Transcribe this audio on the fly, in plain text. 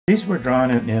These were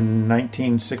drawn in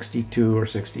 1962 or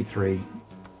 63,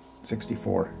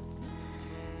 64.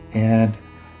 And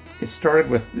it started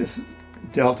with this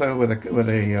delta with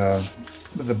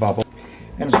a bubble.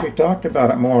 And as we talked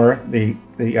about it more, the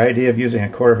idea of using a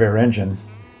Corvair engine,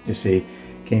 you see,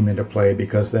 came into play,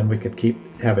 because then we could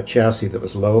have a chassis that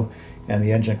was low, and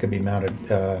the engine could be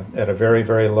mounted at a very,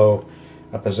 very low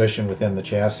position within the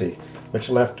chassis, which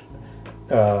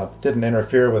didn't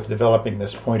interfere with developing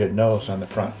this pointed nose on the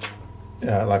front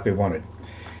like we wanted,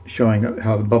 showing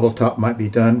how the bubble top might be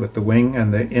done with the wing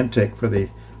and the intake for the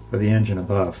engine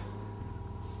above.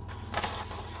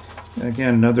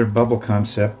 Again, another bubble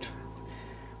concept,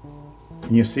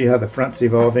 and you see how the front's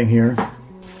evolving here.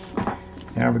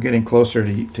 Now we're getting closer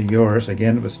to yours.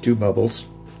 Again, it was two bubbles.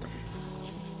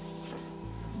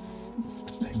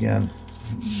 Again,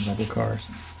 bubble cars.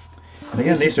 And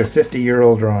again, these are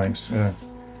 50-year-old drawings.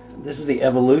 This is the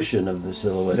evolution of the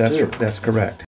silhouette, too. That's correct.